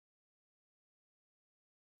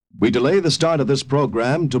We delay the start of this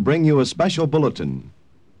program to bring you a special bulletin.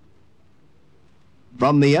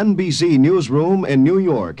 From the NBC newsroom in New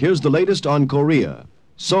York, here's the latest on Korea.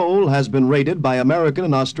 Seoul has been raided by American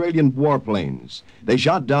and Australian warplanes. They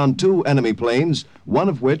shot down 2 enemy planes, one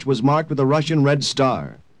of which was marked with a Russian red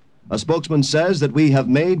star. A spokesman says that we have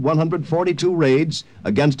made 142 raids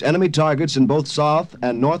against enemy targets in both South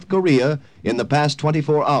and North Korea in the past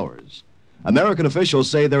 24 hours. American officials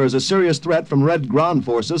say there is a serious threat from Red ground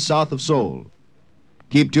forces south of Seoul.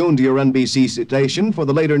 Keep tuned to your NBC station for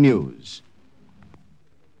the later news.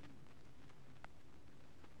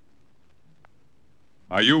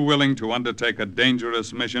 Are you willing to undertake a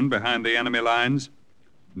dangerous mission behind the enemy lines,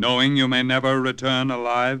 knowing you may never return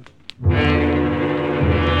alive?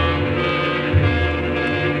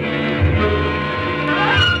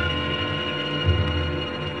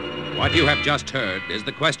 What you have just heard is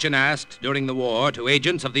the question asked during the war to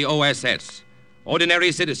agents of the OSS,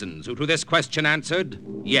 ordinary citizens who to this question answered,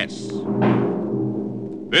 yes.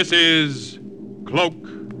 This is Cloak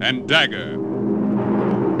and Dagger.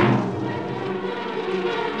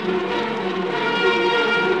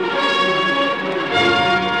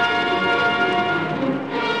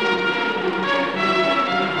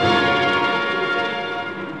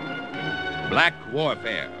 Black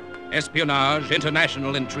warfare, espionage,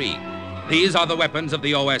 international intrigue. These are the weapons of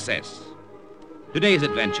the OSS. Today's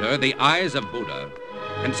adventure, The Eyes of Buddha,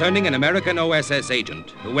 concerning an American OSS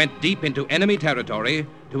agent who went deep into enemy territory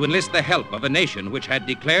to enlist the help of a nation which had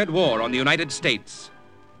declared war on the United States,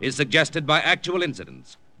 is suggested by actual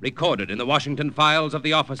incidents recorded in the Washington files of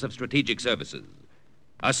the Office of Strategic Services.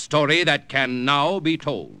 A story that can now be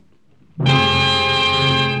told.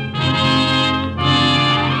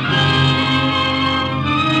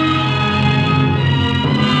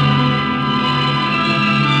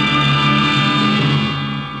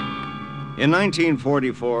 In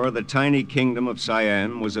 1944, the tiny kingdom of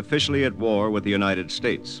Siam was officially at war with the United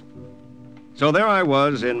States. So there I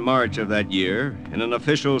was in March of that year, in an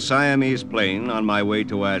official Siamese plane on my way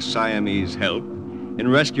to ask Siamese help in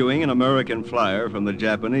rescuing an American flyer from the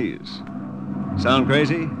Japanese. Sound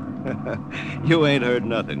crazy? You ain't heard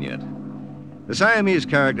nothing yet. The Siamese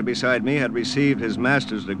character beside me had received his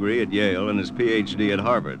master's degree at Yale and his PhD at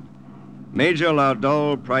Harvard. Major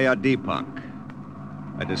Laudol Prayadipak.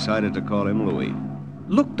 I decided to call him Louis.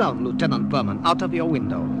 Look down, Lieutenant Berman, out of your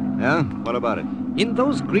window. Yeah? What about it? In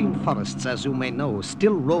those green forests, as you may know,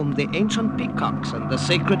 still roam the ancient peacocks and the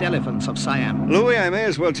sacred elephants of Siam. Louis, I may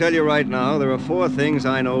as well tell you right now, there are 4 things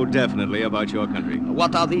I know definitely about your country.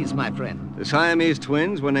 What are these, my friend? The Siamese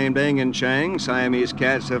twins were named Eng and Chang. Siamese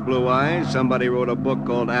cats have blue eyes. Somebody wrote a book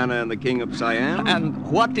called Anna and the King of Siam. And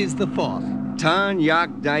what is the 4th? Tan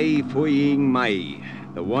Yak Dai Fuying Mai.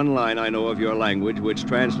 The one line I know of your language, which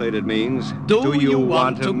translated means, Do you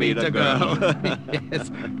want to meet a girl?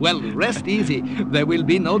 Yes. Well, rest easy. There will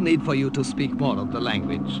be no need for you to speak more of the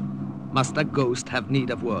language. Must a ghost have need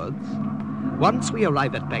of words? Once we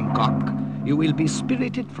arrive at Bangkok, you will be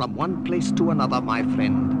spirited from one place to another, my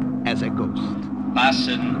friend, as a ghost.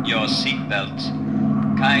 Fasten your seatbelts.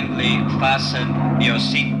 Kindly fasten your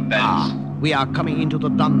seatbelts. We are coming into the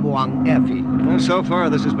Don Muang airfield. Well, so far,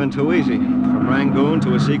 this has been too easy. From Rangoon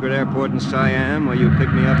to a secret airport in Siam, where you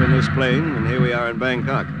picked me up in this plane, and here we are in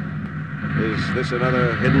Bangkok. Is this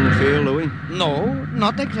another hidden field, Louis? No,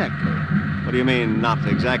 not exactly. What do you mean, not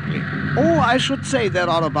exactly? Oh, I should say there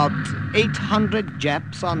are about 800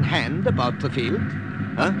 Japs on hand about the field.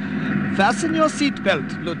 Huh? Fasten your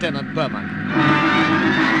seatbelt, Lieutenant Berman.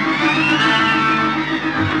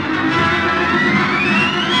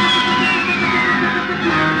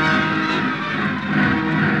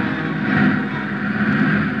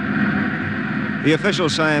 The official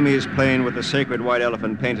Siamese plane with the sacred white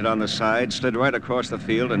elephant painted on the side slid right across the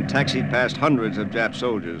field and taxied past hundreds of Jap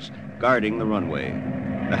soldiers guarding the runway.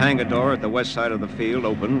 The hangar door at the west side of the field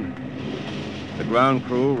opened. The ground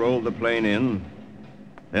crew rolled the plane in.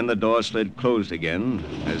 Then the door slid closed again,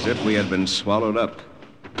 as if we had been swallowed up.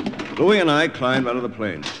 Louis and I climbed out of the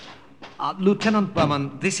plane. Lieutenant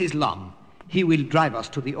Berman, this is Lum. He will drive us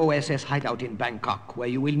to the OSS hideout in Bangkok, where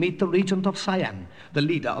you will meet the Regent of Siam, the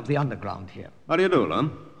leader of the underground here. How do you do,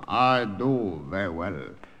 Lum? I do very well.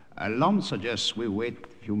 Lom suggests we wait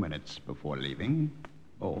a few minutes before leaving.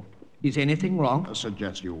 Oh, is anything wrong? I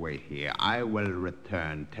suggest you wait here. I will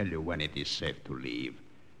return, tell you when it is safe to leave.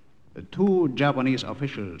 The 2 Japanese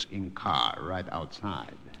officials in car right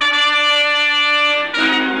outside.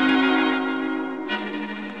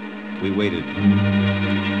 We waited.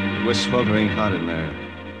 It was sweltering hot in there.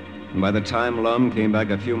 And by the time Lum came back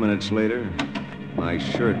a few minutes later, my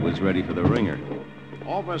shirt was ready for the wringer.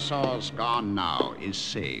 Officers gone now is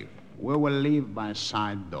safe. We will leave by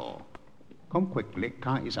side door. Come quickly,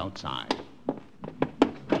 car is outside.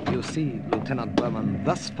 You see, Lieutenant Berman,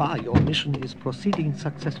 thus far your mission is proceeding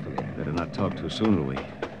successfully. Better not talk too soon, Louis.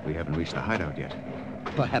 We haven't reached the hideout yet.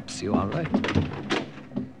 Perhaps you are right.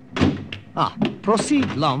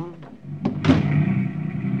 Proceed, Lum.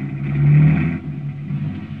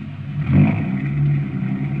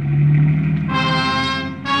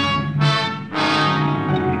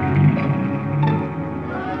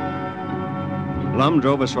 Lum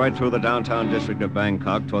drove us right through the downtown district of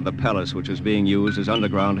Bangkok toward the palace, which is being used as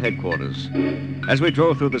underground headquarters. As we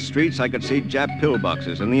drove through the streets, I could see Jap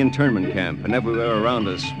pillboxes and the internment camp, and everywhere around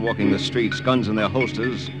us, walking the streets, guns in their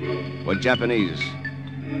holsters, were Japanese.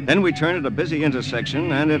 Then we turned at a busy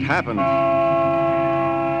intersection, and it happened.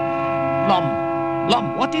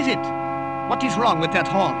 Lum, what is it? What is wrong with that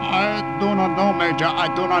horn? I do not know, Major.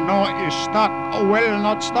 I do not know. It's stuck. Will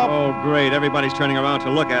not stop. Oh, great. Everybody's turning around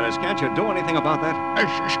to look at us. Can't you do anything about that?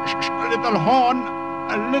 Little horn.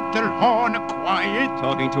 A little horn. Quiet.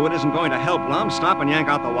 Talking to it isn't going to help, Lum. Stop and yank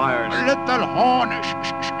out the wires. Little horn.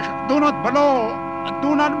 Do not blow.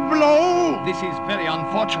 Do not blow. This is very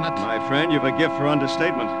unfortunate. My friend, you've a gift for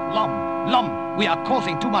understatement. Lum, we are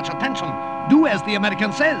causing too much attention. Do as the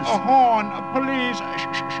American says. A horn, please.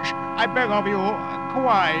 I beg of you,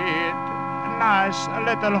 quiet. Nice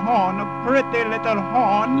little horn, pretty little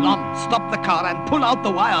horn. Lum, stop the car and pull out the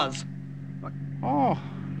wires. Oh,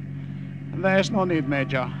 there's no need,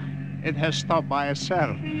 Major. It has stopped by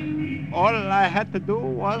itself. All I had to do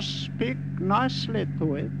was speak nicely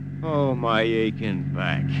to it. Oh, my aching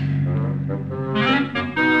back.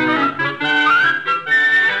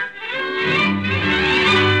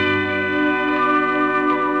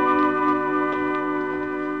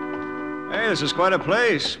 This is quite a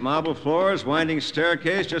place. Marble floors, winding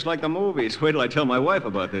staircase, just like the movies. Wait till I tell my wife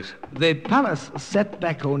about this. The palace, set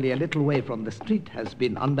back only a little way from the street, has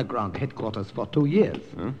been underground headquarters for 2 years.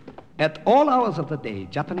 Huh? At all hours of the day,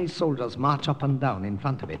 Japanese soldiers march up and down in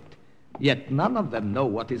front of it. Yet none of them know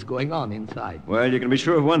what is going on inside. Well, you can be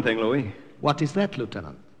sure of one thing, Louis. What is that,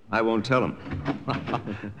 Lieutenant? I won't tell them.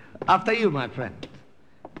 After you, my friend.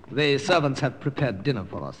 The servants have prepared dinner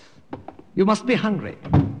for us. You must be hungry.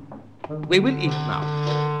 We will eat now.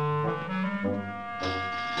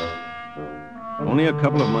 Only a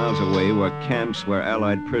couple of miles away were camps where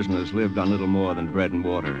Allied prisoners lived on little more than bread and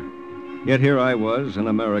water. Yet here I was, an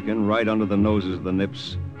American, right under the noses of the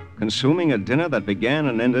Nips, consuming a dinner that began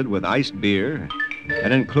and ended with iced beer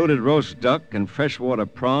and included roast duck and freshwater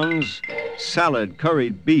prawns, salad,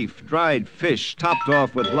 curried beef, dried fish, topped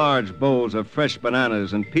off with large bowls of fresh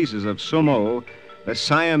bananas and pieces of sumo, the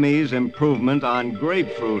Siamese improvement on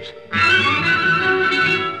grapefruit.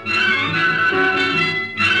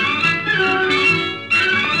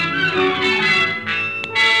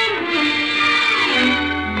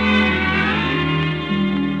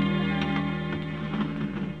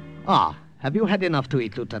 Have you had enough to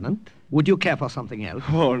eat, Lieutenant? Would you care for something else?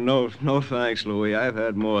 Oh, no thanks, Louis. I've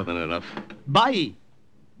had more than enough. Bai!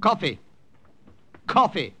 Coffee!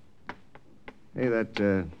 Coffee! Hey,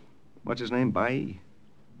 what's his name, Bai?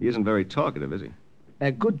 He isn't very talkative, is he?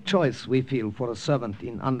 A good choice, we feel, for a servant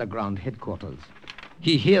in underground headquarters.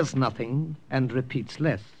 He hears nothing and repeats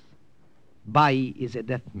less. Bai is a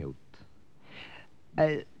deaf mute.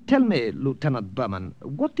 Tell me, Lieutenant Berman,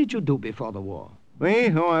 what did you do before the war?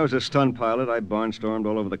 Me? Oh, I was a stunt pilot. I barnstormed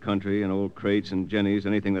all over the country in old crates and jennies,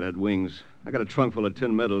 anything that had wings. I got a trunk full of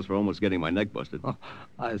tin medals for almost getting my neck busted. Oh,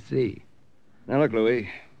 I see. Now, look, Louis,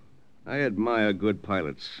 I admire good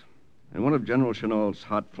pilots. And one of General Chennault's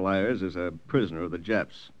hot flyers is a prisoner of the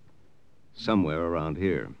Japs. Somewhere around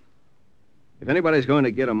here. If anybody's going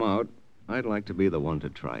to get him out, I'd like to be the one to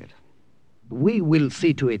try it. We will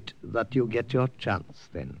see to it that you get your chance,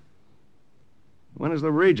 then. When is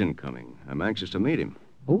the Regent coming? I'm anxious to meet him.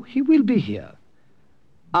 Oh, he will be here.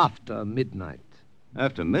 After midnight.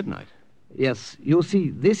 After midnight? Yes, you see,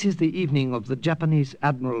 this is the evening of the Japanese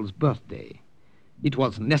Admiral's birthday. It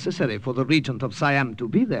was necessary for the Regent of Siam to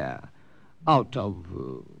be there. Out of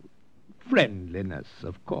friendliness,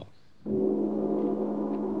 of course.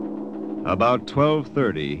 About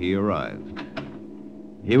 12:30, he arrived.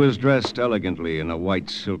 He was dressed elegantly in a white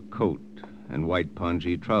silk coat and white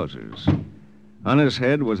pongee trousers. On his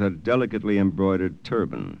head was a delicately embroidered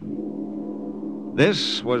turban.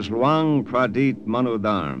 This was Luang Pradit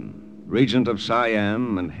Manudharm, Regent of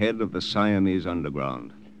Siam and head of the Siamese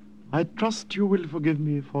underground. I trust you will forgive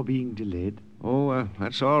me for being delayed. Oh,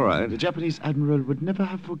 that's all right. The Japanese admiral would never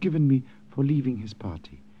have forgiven me for leaving his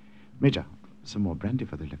party. Major, some more brandy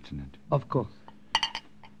for the lieutenant. Of course.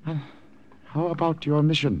 How about your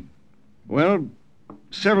mission? Well,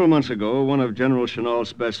 several months ago, one of General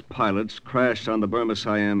Chennault's best pilots crashed on the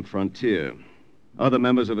Burma-Siam frontier. Other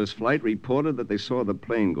members of his flight reported that they saw the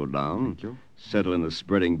plane go down, Thank you. settle in a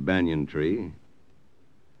spreading banyan tree.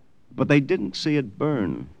 But they didn't see it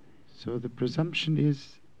burn. So the presumption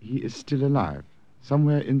is he is still alive,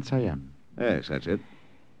 somewhere in Siam. Yes, that's it.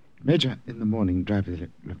 Major, in the morning, drive the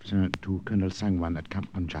lieutenant to Colonel Sangwan at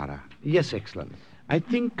Camp Punjara. Yes, Excellency. I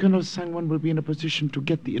think Colonel Sangwan will be in a position to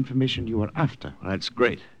get the information you are after. That's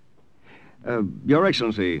great. Your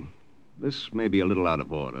Excellency, this may be a little out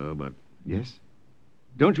of order, but Yes?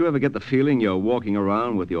 don't you ever get the feeling you're walking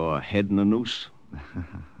around with your head in a noose?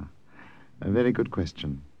 A very good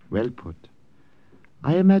question. Well put.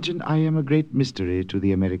 I imagine I am a great mystery to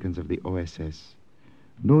the Americans of the OSS.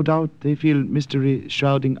 No doubt they feel mystery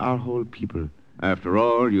shrouding our whole people. After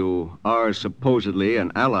all, you are supposedly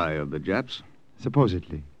an ally of the Japs.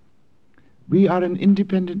 Supposedly. We are an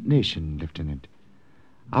independent nation, Lieutenant.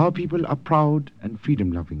 Our people are proud and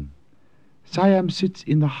freedom-loving. Siam sits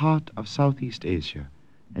in the heart of Southeast Asia,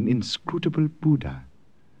 an inscrutable Buddha.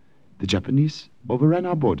 The Japanese overran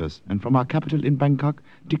our borders and from our capital in Bangkok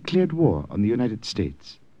declared war on the United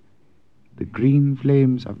States. The green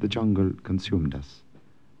flames of the jungle consumed us.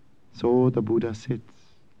 So the Buddha sits,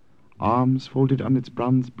 arms folded on its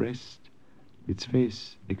bronze breast, its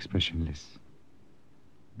face expressionless.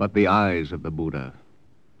 But the eyes of the Buddha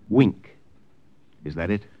wink. Is that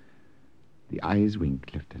it? The eyes wink,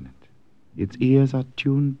 Lieutenant. Its ears are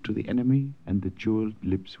tuned to the enemy, and the jeweled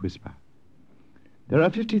lips whisper. There are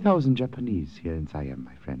 50,000 Japanese here in Siam,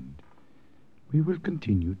 my friend. We will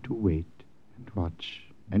continue to wait and watch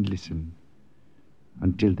and listen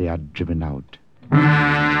until they are driven out.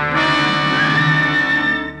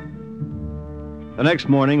 The next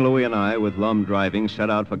morning, Louis and I, with Lum driving, set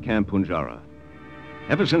out for Camp Punjara.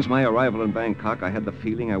 Ever since my arrival in Bangkok, I had the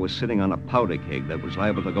feeling I was sitting on a powder keg that was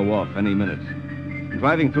liable to go off any minute.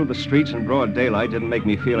 Driving through the streets in broad daylight didn't make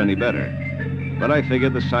me feel any better. But I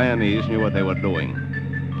figured the Siamese knew what they were doing.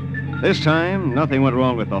 This time, nothing went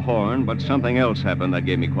wrong with the horn, but something else happened that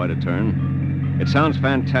gave me quite a turn. It sounds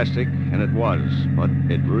fantastic, and it was, but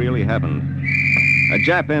it really happened. A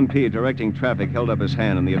Jap MP directing traffic held up his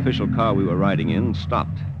hand, and the official car we were riding in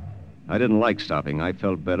stopped. I didn't like stopping. I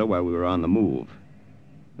felt better while we were on the move.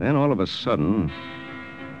 Then, all of a sudden,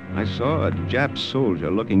 I saw a Jap soldier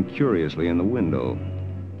looking curiously in the window,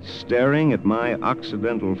 staring at my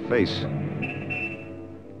Occidental face.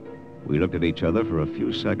 We looked at each other for a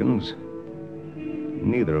few seconds.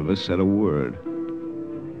 Neither of us said a word.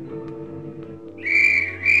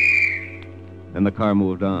 Then the car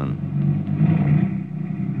moved on.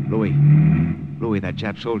 Louis, that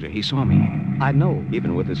Jap soldier, he saw me. I know.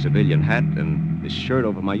 Even with his civilian hat and his shirt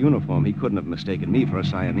over my uniform, he couldn't have mistaken me for a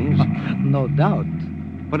Siamese. No doubt.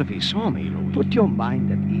 But if he saw me, Louis... Put your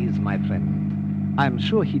mind at ease, my friend. I'm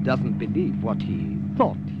sure he doesn't believe what he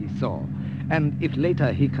thought he saw. And if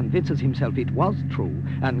later he convinces himself it was true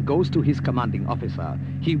and goes to his commanding officer,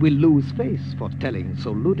 he will lose face for telling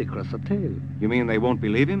so ludicrous a tale. You mean they won't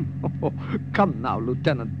believe him? Oh, come now,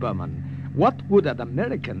 Lieutenant Berman. What would an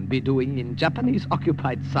American be doing in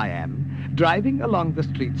Japanese-occupied Siam, driving along the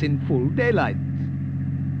streets in full daylight?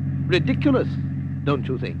 Ridiculous, don't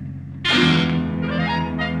you think?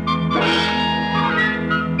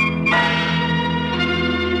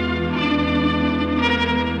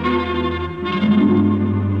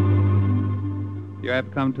 You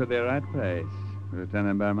have come to the right place,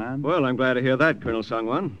 Lieutenant Berman. Well, I'm glad to hear that, Colonel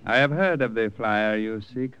Sangwan. I have heard of the flyer you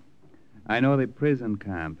seek. I know the prison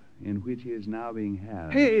camp in which he is now being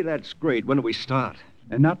held. Hey, that's great. When do we start?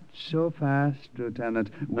 Not so fast,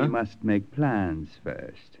 Lieutenant. We must make plans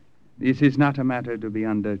first. This is not a matter to be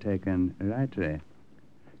undertaken lightly.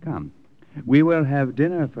 Come, we will have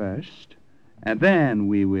dinner first, and then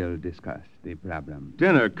we will discuss the problem.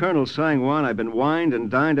 Dinner, Colonel Sangwan. I've been wined and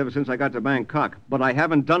dined ever since I got to Bangkok, but I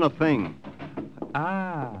haven't done a thing.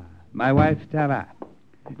 Ah, my wife Tara.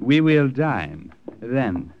 We will dine.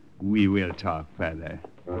 Then we will talk further.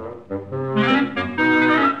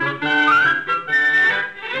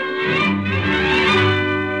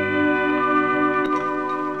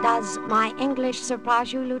 Does my English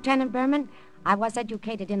surprise you, Lieutenant Berman? I was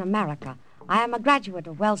educated in America. I am a graduate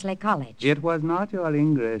of Wellesley College. It was not your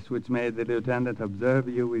English which made the lieutenant observe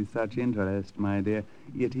you with such interest, my dear.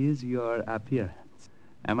 It is your appearance.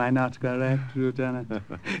 Am I not correct, Lieutenant?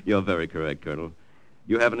 You're very correct, Colonel.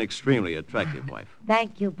 You have an extremely attractive wife.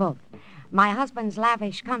 Thank you both. My husband's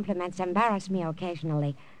lavish compliments embarrass me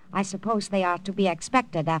occasionally. I suppose they are to be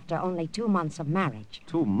expected after only 2 months of marriage.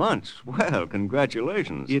 2 months? Well,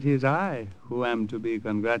 congratulations. It is I who am to be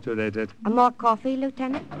congratulated. More coffee,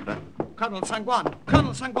 Lieutenant? Colonel Sangwan!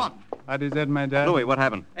 Colonel Sangwan! What is it, my dad? Louis, what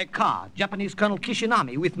happened? A car, Japanese Colonel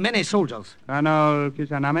Kishinami with many soldiers. Colonel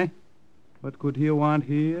Kishinami? What could he want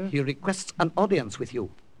here? He requests an audience with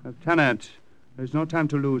you. Lieutenant, there's no time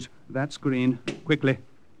to lose. That screen. Quickly.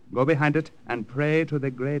 Go behind it and pray to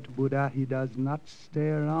the great Buddha he does not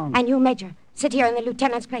stay long. And you, Major, sit here in the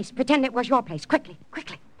lieutenant's place. Pretend it was your place. Quickly,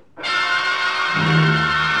 quickly.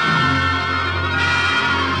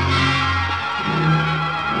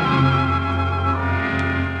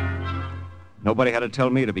 Nobody had to tell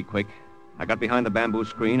me to be quick. I got behind the bamboo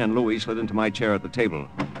screen, and Louis slid into my chair at the table.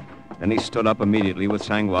 Then he stood up immediately with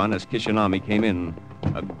Sangwan as Kishinami came in,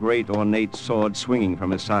 a great ornate sword swinging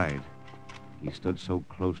from his side. He stood so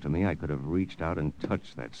close to me, I could have reached out and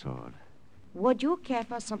touched that sword. Would you care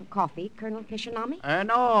for some coffee, Colonel Kishinami?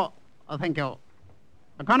 No, thank you.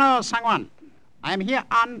 Colonel Sangwan, I am here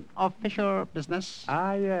on official business.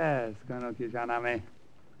 Ah, yes, Colonel Kishinami.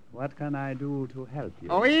 What can I do to help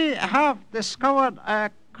you? We have discovered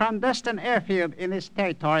a clandestine airfield in this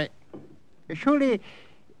territory. Surely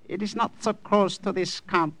it is not so close to this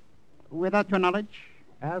camp without your knowledge?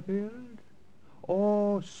 Airfield?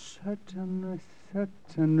 Oh, certainly,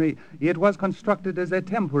 certainly. It was constructed as a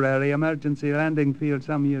temporary emergency landing field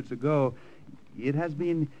some years ago. It has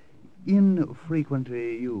been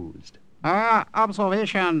infrequently used. Our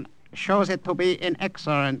observation shows it to be in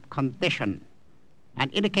excellent condition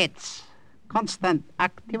and indicates constant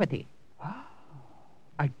activity.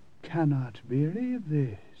 I cannot believe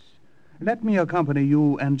this. Let me accompany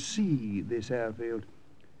you and see this airfield.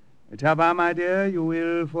 Tava, my dear, you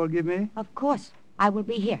will forgive me? Of course. I will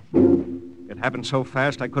be here. It happened so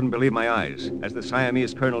fast I couldn't believe my eyes. As the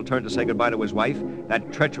Siamese colonel turned to say goodbye to his wife,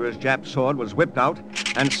 that treacherous Jap sword was whipped out,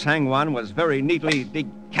 and Sangwan was very neatly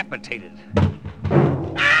decapitated.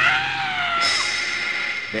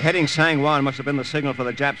 Beheading Sangwan must have been the signal for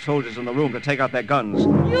the Jap soldiers in the room to take out their guns.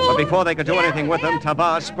 But before they could do anything with them,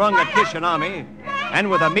 Tava sprung at Kishinami, and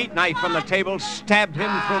with a meat knife from the table, stabbed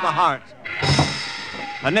him through the heart.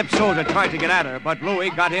 A nipped soldier tried to get at her, but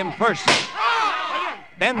Louis got him first.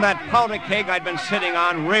 Then that powder keg I'd been sitting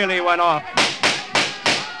on really went off.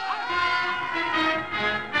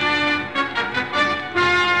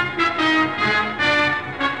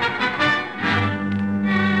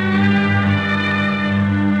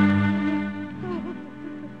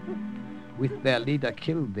 With their leader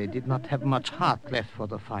killed, they did not have much heart left for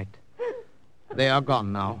the fight. They are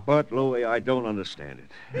gone now. But, Louis, I don't understand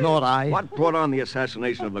it. Nor I. What brought on the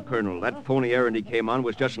assassination of the colonel? That phony errand he came on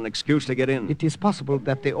was just an excuse to get in. It is possible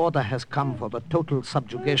that the order has come for the total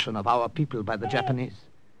subjugation of our people by the Japanese.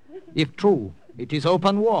 If true, it is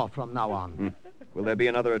open war from now on. Will there be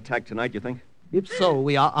another attack tonight, you think? If so,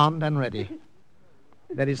 we are armed and ready.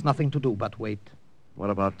 There is nothing to do but wait. What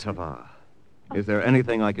about Tava? Is there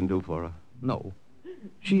anything I can do for her? No.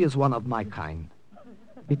 She is one of my kind.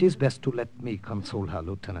 It is best to let me console her,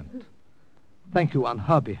 Lieutenant. Thank you on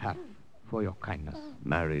her behalf for your kindness.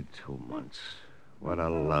 Married 2 months. What a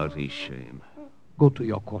lousy shame. Go to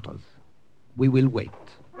your quarters. We will wait.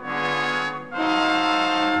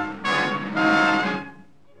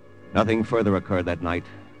 Nothing further occurred that night,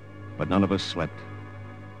 but none of us slept.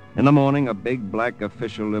 In the morning, a big black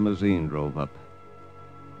official limousine drove up.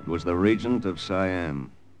 It was the Regent of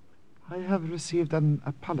Siam. I have received an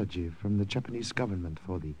apology from the Japanese government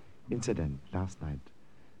for the incident last night.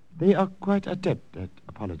 They are quite adept at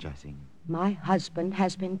apologizing. My husband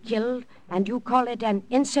has been killed, and you call it an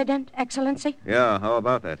incident, Excellency? Yeah, how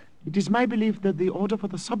about that? It is my belief that the order for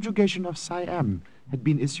the subjugation of Siam had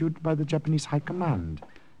been issued by the Japanese High Command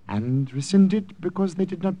and rescinded because they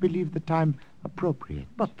did not believe the time appropriate.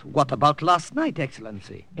 But what about last night,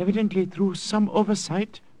 Excellency? Evidently, through some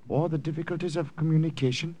oversight or the difficulties of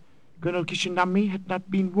communication, Colonel Kishinami had not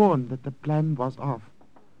been warned that the plan was off.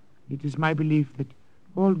 It is my belief that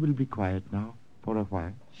all will be quiet now for a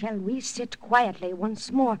while. Shall we sit quietly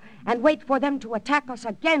once more and wait for them to attack us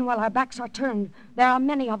again while our backs are turned? There are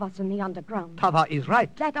many of us in the underground. Tava is right.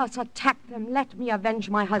 Let us attack them. Let me avenge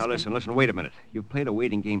my husband. Now listen, wait a minute. You've played a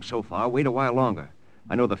waiting game so far. Wait a while longer.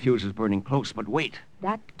 I know the fuse is burning close, but wait.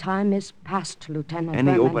 That time is past, Lieutenant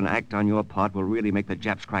Any Berman. open act on your part will really make the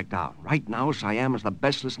Japs crack down. Right now, Siam is the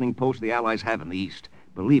best listening post the Allies have in the East.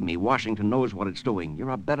 Believe me, Washington knows what it's doing. You're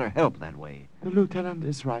a better help that way. The lieutenant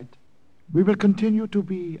is right. We will continue to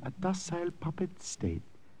be a docile puppet state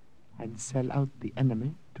and sell out the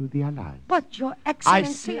enemy to the Allies. But, Your I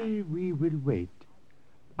Excellency... say we will wait.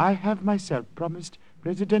 I have myself promised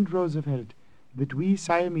President Roosevelt that we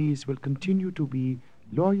Siamese will continue to be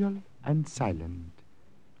loyal and silent.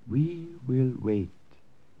 We will wait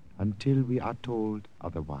until we are told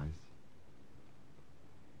otherwise.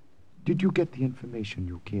 Did you get the information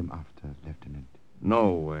you came after, Lieutenant?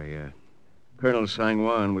 No, Colonel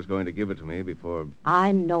Sang-Wan was going to give it to me before...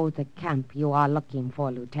 I know the camp you are looking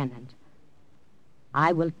for, Lieutenant.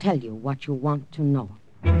 I will tell you what you want to know.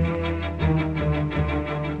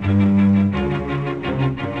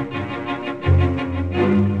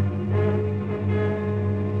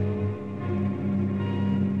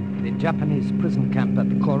 The Japanese prison camp at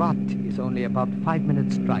Korat is only about 5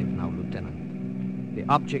 minutes' drive now, Lieutenant. The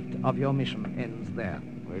object of your mission ends there.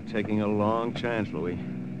 We're taking a long chance, Louis.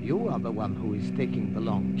 You are the one who is taking the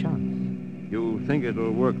long chance. You think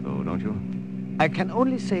it'll work, though, don't you? I can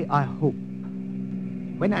only say I hope.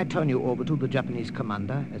 When I turn you over to the Japanese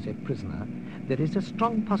commander as a prisoner, there is a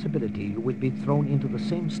strong possibility you will be thrown into the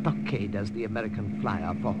same stockade as the American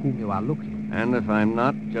flyer for whom you are looking. And if I'm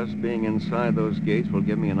not, just being inside those gates will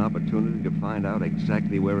give me an opportunity to find out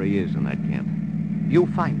exactly where he is in that camp. You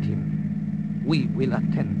find him. We will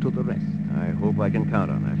attend to the rest. I hope I can count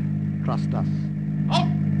on that. Trust us. Halt!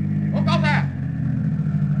 Look out there!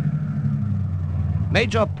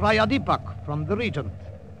 Major Prayadipak from the Regent.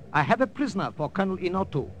 I have a prisoner for Colonel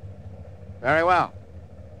Inotu. Very well.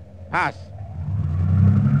 Pass.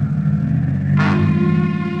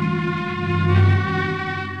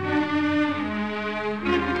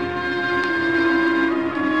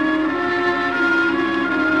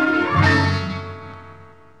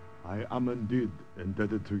 I am indeed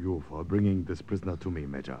indebted to you for bringing this prisoner to me,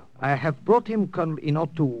 Major. I have brought him, Colonel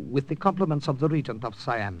Inotu, with the compliments of the Regent of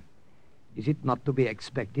Siam. Is it not to be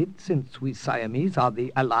expected, since we Siamese are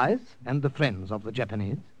the allies and the friends of the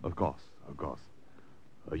Japanese? Of course, of course.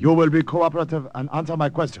 You will be cooperative and answer my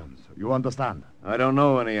questions. You understand? I don't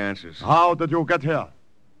know any answers. How did you get here?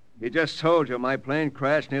 He just told you my plane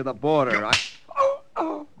crashed near the border.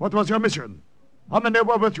 What was your mission? How many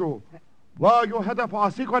were with you? Were you headed for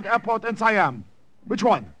a secret airport in Siam? Which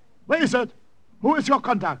one? Where is it? Who is your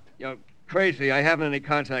contact? You're crazy. I haven't any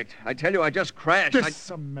contact. I tell you, I just crashed. This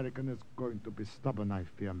American is going to be stubborn, I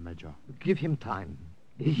fear, Major. Give him time.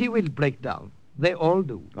 He will break down. They all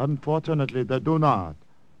do. Unfortunately, they do not.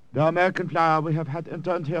 The American flyer we have had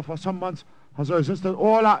interned here for some months has resisted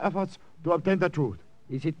all our efforts to obtain the truth.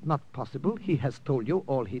 Is it not possible he has told you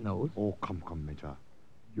all he knows? Oh, come, Major.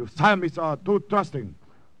 You Siamese are too trusting.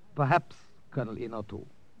 Perhaps, Colonel Inotu.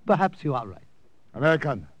 Perhaps you are right.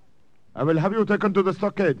 American, I will have you taken to the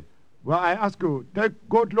stockade, where I ask you, take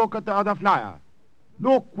good look at the other flyer.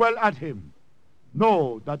 Look well at him.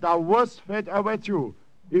 Know that our worst fate awaits you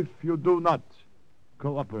if you do not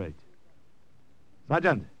cooperate.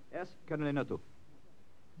 Sergeant. Yes, Colonel Inotu.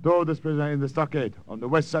 Throw this prisoner in the stockade on the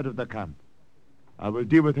west side of the camp. I will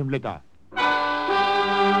deal with him later.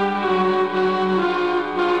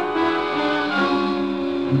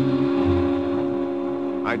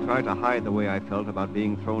 I tried to hide the way I felt about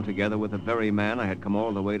being thrown together with the very man I had come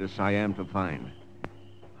all the way to Siam to find.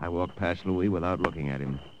 I walked past Louis without looking at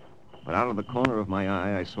him. But out of the corner of my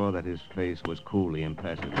eye, I saw that his face was coolly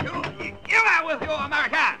impassive. You out with you,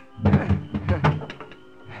 America!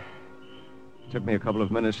 It took me a couple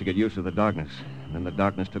of minutes to get used to the darkness. And then the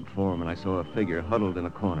darkness took form, and I saw a figure huddled in a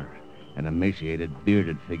corner. An emaciated,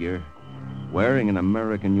 bearded figure, wearing an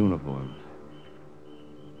American uniform.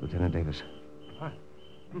 Lieutenant Davis. What?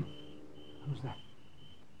 Who's that?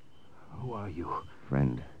 Who are you?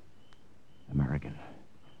 Friend. American.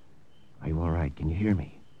 Are you all right? Can you hear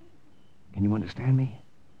me? Can you understand me?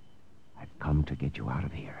 I've come to get you out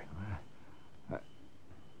of here.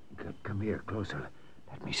 Come here, closer.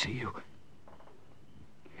 Let me see you.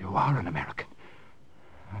 You are an American.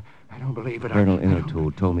 I don't believe it. Colonel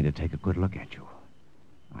Inotu told me to take a good look at you.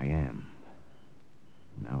 I am.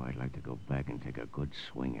 Now I'd like to go back and take a good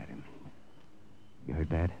swing at him. You heard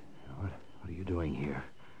that? What are you doing here?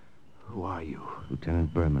 Who are you?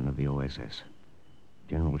 Lieutenant Berman of the OSS.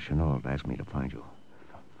 General Chenault asked me to find you.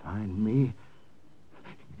 Find me?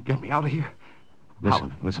 Get me out of here?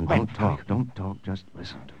 Listen, When? Don't talk, just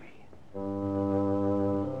listen to me.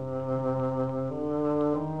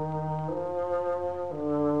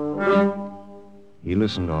 He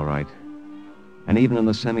listened all right. And even in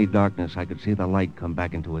the semi-darkness, I could see the light come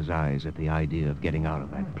back into his eyes at the idea of getting out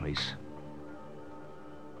of that place.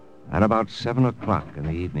 At about 7 o'clock in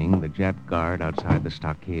the evening, the Jap guard outside the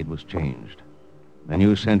stockade was changed. The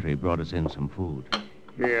new sentry brought us in some food.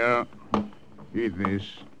 Here, eat this.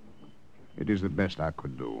 It is the best I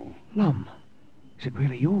could do. Lum, is it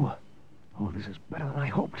really you? Oh, this is better than I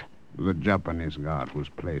hoped. The Japanese guard whose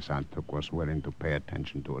place I took was willing to pay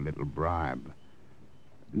attention to a little bribe.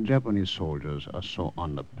 Japanese soldiers are so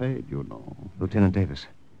underpaid, you know. Lieutenant Davis,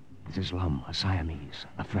 this is Lum, a Siamese,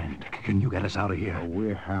 a friend. Can you get us out of here?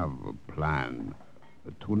 We have a plan.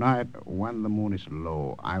 Tonight, when the moon is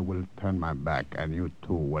low, I will turn my back and you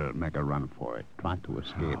two will make a run for it. Try to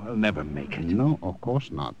escape. I'll never make it. No, of course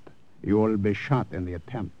not. You will be shot in the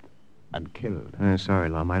attempt and killed. Sorry,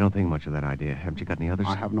 Lum. I don't think much of that idea. Haven't you got any others?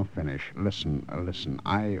 I have no finish. Listen.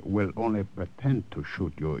 I will only pretend to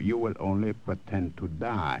shoot you. You will only pretend to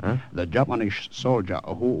die. Huh? The Japanese soldier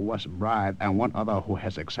who was bribed and one other who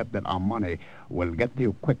has accepted our money will get to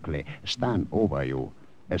you quickly, stand over you.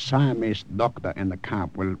 A Siamese doctor in the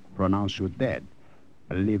camp will pronounce you dead.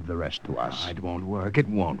 Leave the rest to us. It won't work. It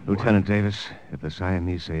won't work. Lieutenant Davis, if the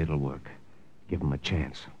Siamese say it'll work, give them a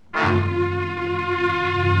chance.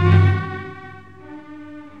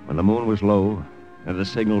 When the moon was low, at a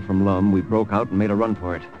signal from Lum, we broke out and made a run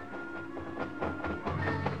for it.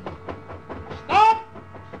 Stop!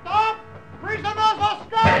 Stop! Prisoners are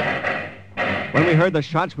escaped! When we heard the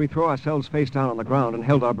shots, we threw ourselves face down on the ground and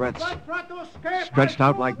held our breaths. Try to escape! Stretched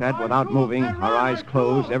out like that without moving, our eyes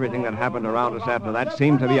closed, everything that happened around us after that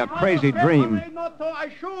seemed to be a crazy dream.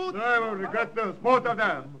 I shoot! I will regret this, both of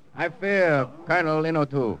them. I fear Colonel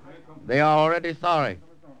Linotu. They are already sorry.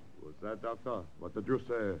 Who's that, Doctor? What did you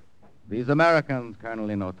say? These Americans, Colonel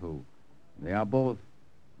Linotu. They are both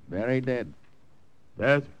very dead.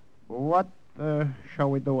 Dead? What shall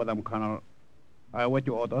we do with them, Colonel? I await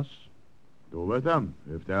your orders. Do with them.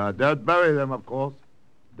 If they are dead, bury them, of course.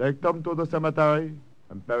 Take them to the cemetery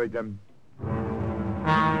and bury them.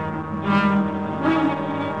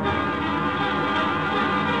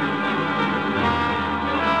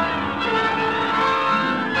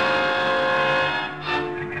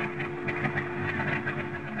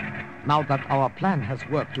 Now that our plan has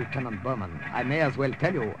worked, Lieutenant Berman, I may as well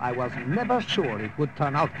tell you I was never sure it would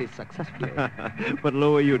turn out this successfully. But,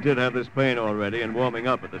 Louis, you did have this plane already and warming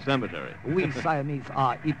up at the cemetery. We Siamese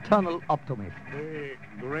are eternal optimists. The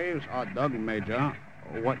graves are dug, Major.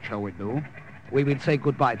 What shall we do? We will say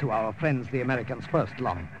goodbye to our friends, the Americans, first,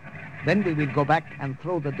 Lum. Then we will go back and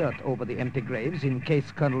throw the dirt over the empty graves in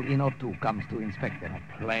case Colonel Inotu comes to inspect them.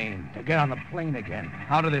 A plane. To get on the plane again.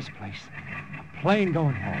 Out of this place. A plane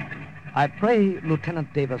going home. I pray,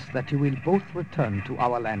 Lieutenant Davis, that you will both return to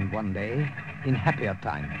our land one day in happier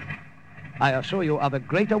times. I assure you of a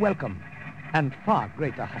greater welcome and far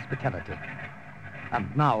greater hospitality.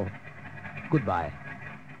 And now, goodbye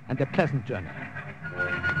and a pleasant journey.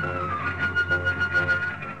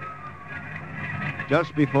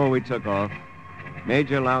 Just before we took off,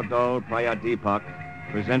 Major Laudol Prayadipak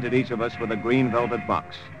presented each of us with a green velvet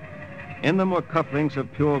box. In them were cufflinks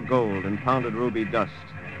of pure gold and pounded ruby dust,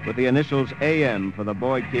 with the initials AM for the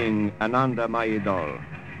boy king Ananda Mayidol,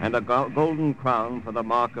 and a golden crown for the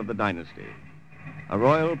mark of the dynasty. A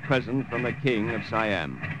royal present from the king of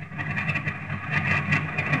Siam.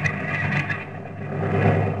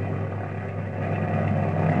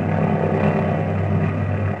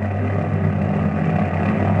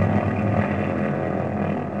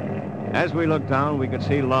 As we looked down, we could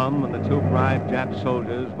see Lum and the two bribed Jap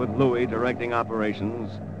soldiers with Louis directing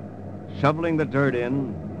operations, shoveling the dirt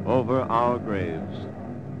in over our graves.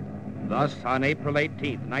 Thus, on April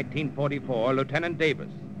 18th, 1944, Lieutenant Davis,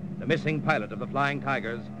 the missing pilot of the Flying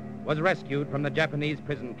Tigers, was rescued from the Japanese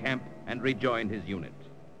prison camp and rejoined his unit.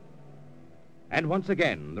 And once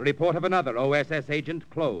again, the report of another OSS agent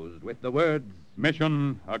closed with the words,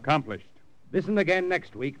 "Mission accomplished." Listen again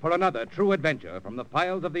next week for another true adventure from the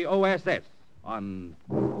files of the OSS on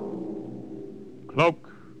Cloak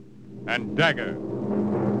and Dagger.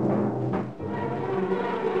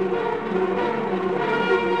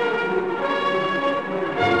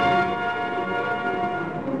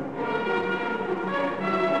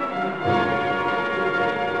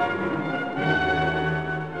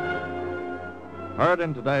 Heard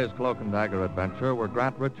in today's Cloak and Dagger adventure were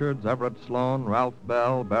Grant Richards, Everett Sloan, Ralph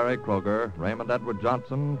Bell, Barry Kroger, Raymond Edward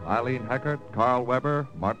Johnson, Eileen Heckert, Carl Weber,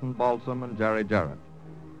 Martin Balsam, and Jerry Jarrett.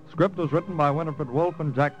 Script was written by Winifred Wolfe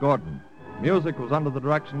and Jack Gordon. Music was under the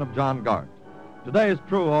direction of John Gart. Today's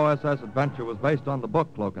true OSS adventure was based on the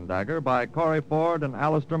book Cloak and Dagger by Corey Ford and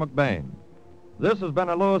Alistair McBain. This has been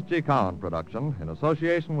a Louis G. Cowan production in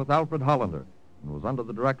association with Alfred Hollander and was under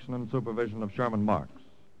the direction and supervision of Sherman Marks.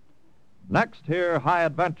 Next, hear High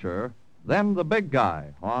Adventure, then The Big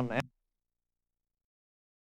Guy on